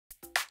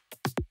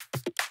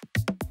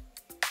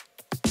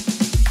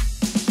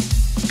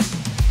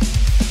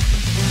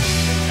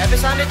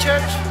Happy Sunday,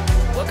 church.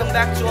 Welcome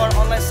back to our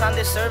online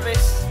Sunday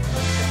service.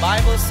 The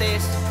Bible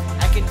says,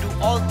 I can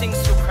do all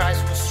things through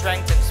Christ who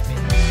strengthens me.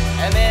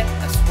 Amen.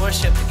 Let's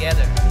worship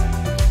together.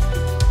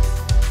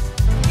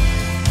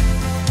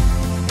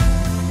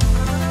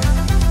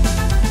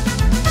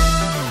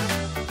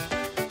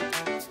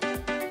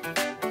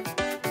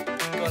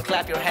 Go and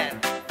clap your hand.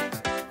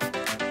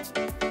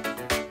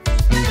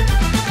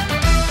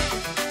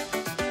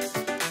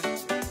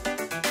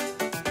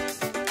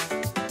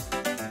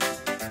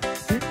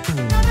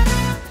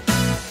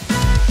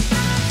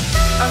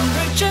 I'm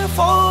reaching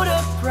for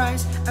the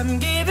prize, I'm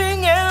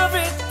giving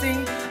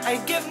everything. I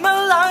give my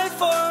life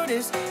for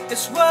this,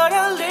 it's what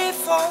I live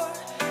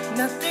for.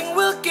 Nothing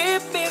will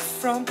keep me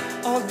from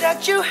all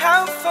that you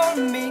have for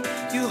me.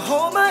 You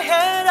hold my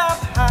head up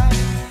high,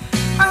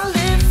 I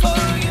live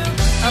for you.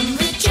 I'm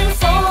reaching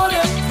for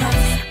the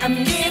prize,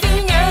 I'm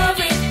giving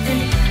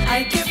everything.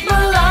 I give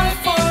my life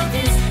for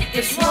this,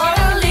 it's what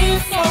I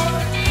live for.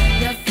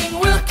 Nothing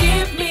will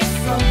keep me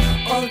from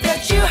all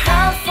that you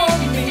have for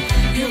me.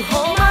 You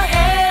hold my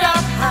head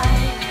up high,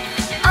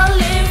 I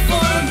live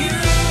for you.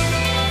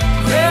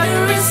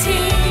 Greater is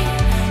He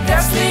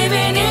that's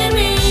living in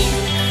me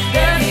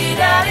than he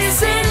that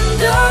is in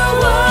the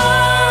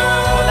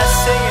world. Oh, let's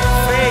sing it,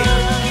 faith.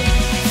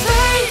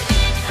 Faith,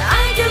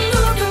 I can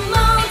move the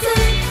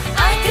mountain,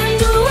 I can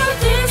do all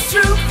things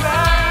through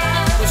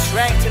Christ who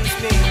strengthens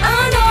me. I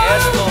know.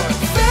 Yes, Lord.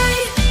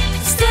 Faith,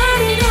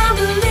 steady and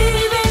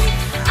believing,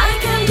 I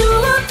can do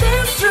all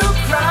things through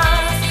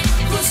Christ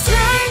who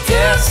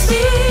strengthens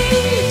me.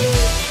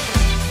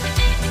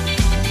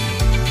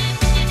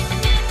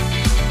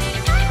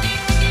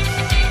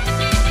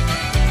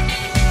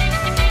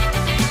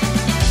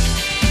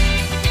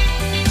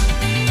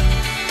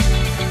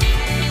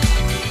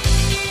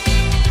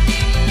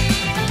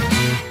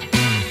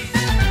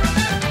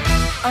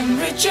 I'm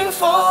reaching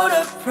for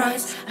the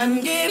prize,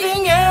 I'm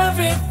giving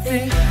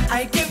everything.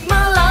 I give